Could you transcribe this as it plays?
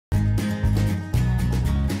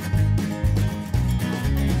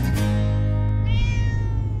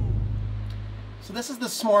this is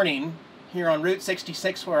this morning here on Route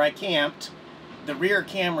 66 where I camped, the rear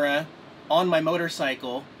camera on my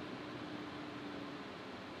motorcycle.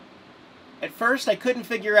 At first I couldn't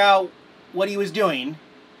figure out what he was doing.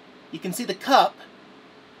 You can see the cup.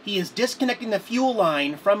 He is disconnecting the fuel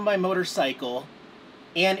line from my motorcycle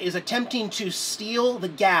and is attempting to steal the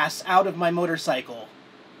gas out of my motorcycle.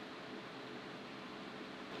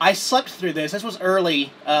 I slept through this. This was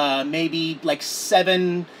early, maybe like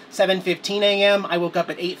 7:15 a.m. I woke up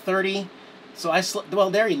at 8:30, so I slept. Well,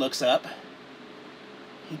 there he looks up.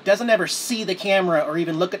 He doesn't ever see the camera or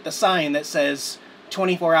even look at the sign that says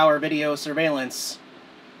 24-hour video surveillance.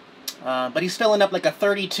 But he's filling up like a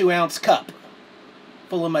 32-ounce cup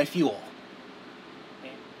full of my fuel.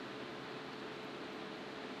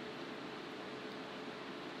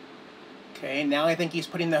 Okay, now I think he's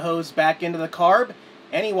putting the hose back into the carb,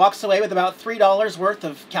 and he walks away with about $3 worth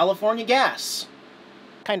of California gas.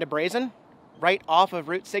 Kind of brazen. Right off of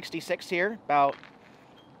Route 66 here, about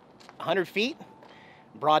 100 feet.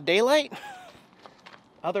 Broad daylight.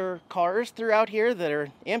 Other cars throughout here that are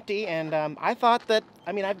empty, and I thought that,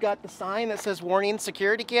 I mean, I've got the sign that says warning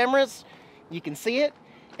security cameras. You can see it.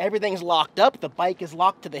 Everything's locked up. The bike is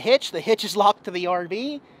locked to the hitch is locked to the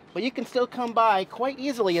RV, but you can still come by quite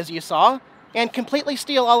easily, as you saw, and completely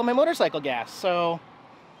steal all of my motorcycle gas. So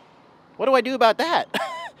what do I do about that?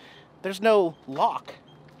 There's no lock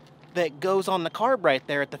that goes on the carb right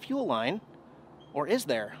there at the fuel line, or is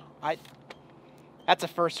there? That's a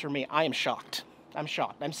first for me. I am shocked. I'm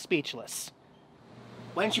shocked. I'm speechless.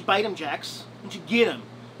 Why don't you bite him, Jax? Why don't you get him?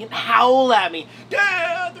 You can howl at me.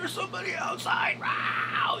 Dad, there's somebody outside.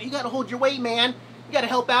 Wow. You gotta hold your weight, man. You gotta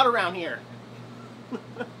help out around here.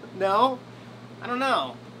 No? I don't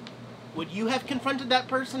know. Would you have confronted that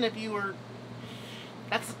person if you were...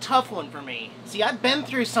 That's a tough one for me. See, I've been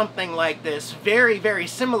through something like this very, very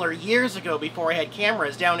similar years ago before I had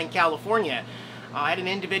cameras down in California. I had an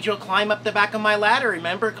individual climb up the back of my ladder,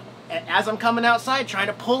 remember? As I'm coming outside, trying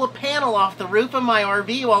to pull a panel off the roof of my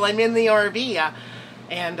RV while I'm in the RV.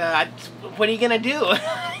 What are you gonna do?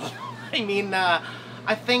 I mean,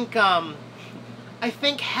 I think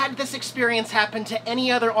had this experience happened to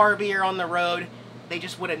any other RVer on the road, they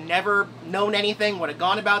just would have never known anything, would have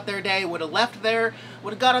gone about their day, would have left there,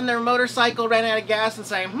 would have got on their motorcycle, ran out of gas, and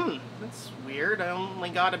say, that's weird, I only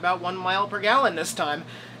got about 1 mile per gallon this time.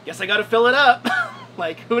 Guess I gotta fill it up.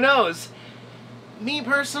 Like, who knows? Me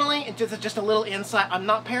personally, it's just a little insight. I'm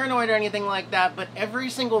not paranoid or anything like that, but every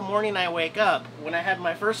single morning I wake up, when I have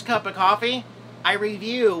my first cup of coffee, I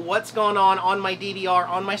review what's going on my DVR,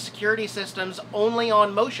 on my security systems, only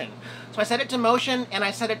on motion. So I set it to motion, and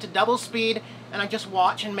I set it to double speed, and I just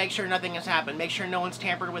watch and make sure nothing has happened. Make sure no one's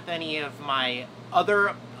tampered with any of my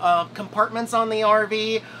other compartments on the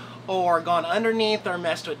RV, or gone underneath, or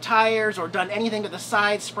messed with tires, or done anything to the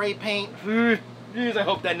side, spray paint. I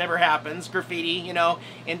hope that never happens. Graffiti, you know,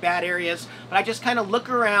 in bad areas. But I just kind of look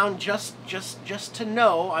around just to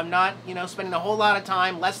know I'm not, you know, spending a whole lot of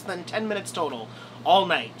time, less than 10 minutes total, all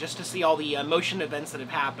night, just to see all the motion events that have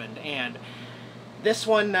happened. And this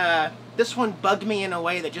one bugged me in a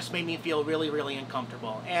way that just made me feel really, really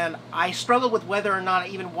uncomfortable. And I struggled with whether or not I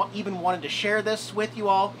even wanted to share this with you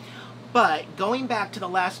all. But going back to the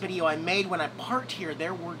last video I made when I parked here,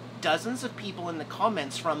 there were dozens of people in the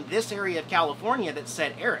comments from this area of California that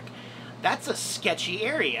said, Eric, that's a sketchy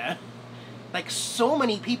area. Like, so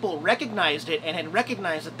many people recognized it and had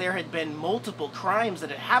recognized that there had been multiple crimes that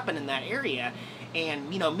had happened in that area.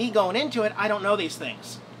 And, you know, me going into it, I don't know these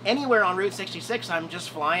things. Anywhere on Route 66, I'm just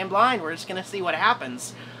flying blind. We're just going to see what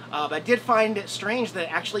happens. But I did find it strange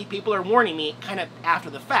that actually people are warning me kind of after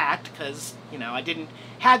the fact, because, you know, I didn't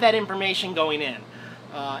have that information going in.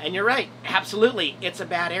 And you're right, absolutely, it's a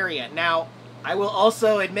bad area. Now, I will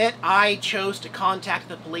also admit I chose to contact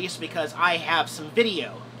the police because I have some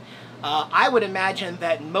video. I would imagine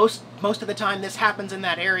that most of the time this happens in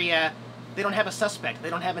that area, they don't have a suspect, they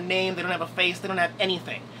don't have a name, they don't have a face, they don't have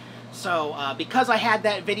anything. So, because I had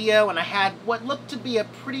that video and I had what looked to be a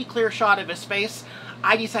pretty clear shot of his face,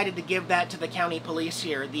 I decided to give that to the county police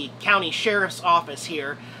here, the county sheriff's office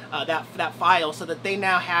here, that file, so that they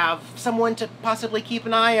now have someone to possibly keep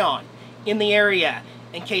an eye on in the area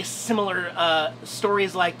in case similar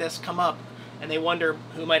stories like this come up and they wonder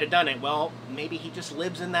who might have done it. Well, maybe he just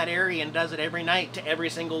lives in that area and does it every night to every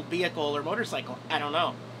single vehicle or motorcycle. I don't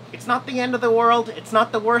know. It's not the end of the world, it's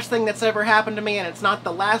not the worst thing that's ever happened to me, and it's not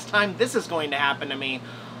the last time this is going to happen to me.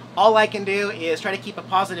 All I can do is try to keep a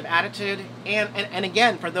positive attitude, and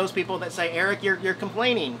again, for those people that say, Eric, you're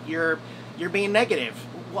complaining, you're being negative.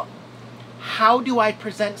 Well, how do I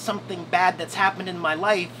present something bad that's happened in my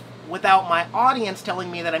life without my audience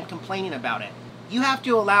telling me that I'm complaining about it? You have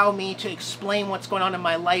to allow me to explain what's going on in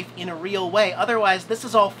my life in a real way. Otherwise, this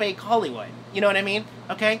is all fake Hollywood. You know what I mean?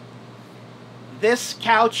 Okay? This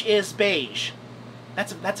couch is beige.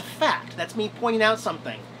 That's a fact. That's me pointing out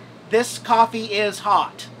something. This coffee is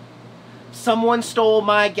hot. Someone stole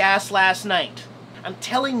my gas last night. I'm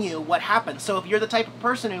telling you what happened. So if you're the type of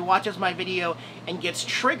person who watches my video and gets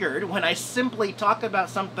triggered when I simply talk about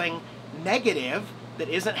something negative that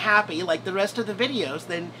isn't happy like the rest of the videos,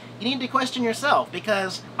 then you need to question yourself,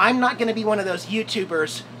 because I'm not going to be one of those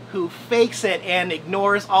YouTubers who fakes it and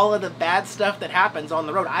ignores all of the bad stuff that happens on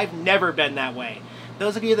the road. I've never been that way.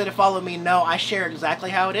 Those of you that have followed me know I share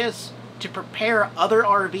exactly how it is to prepare other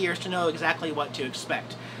RVers to know exactly what to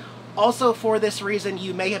expect. Also, for this reason,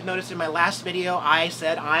 you may have noticed in my last video, I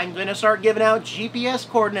said I'm going to start giving out GPS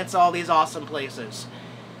coordinates to all these awesome places.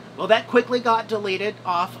 Well, that quickly got deleted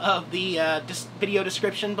off of the video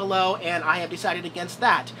description below, and I have decided against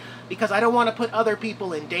that, because I don't want to put other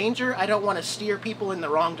people in danger. I don't want to steer people in the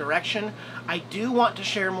wrong direction. I do want to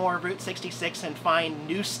share more of Route 66 and find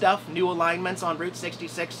new stuff, new alignments on Route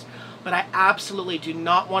 66, but I absolutely do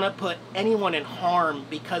not want to put anyone in harm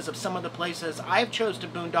because of some of the places I've chose to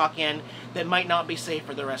boondock in that might not be safe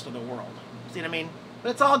for the rest of the world. See what I mean?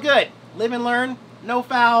 But it's all good. Live and learn. No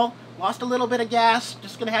foul. Lost a little bit of gas.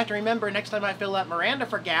 Just going to have to remember next time I fill up Miranda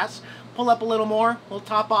for gas, pull up a little more. We'll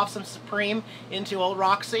top off some Supreme into old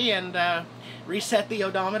Roxy and reset the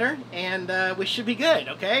odometer, and we should be good,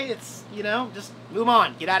 okay? It's, you know, just move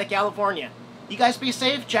on. Get out of California. You guys be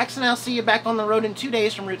safe. Jackson, I'll see you back on the road in 2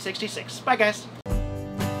 days from Route 66. Bye, guys.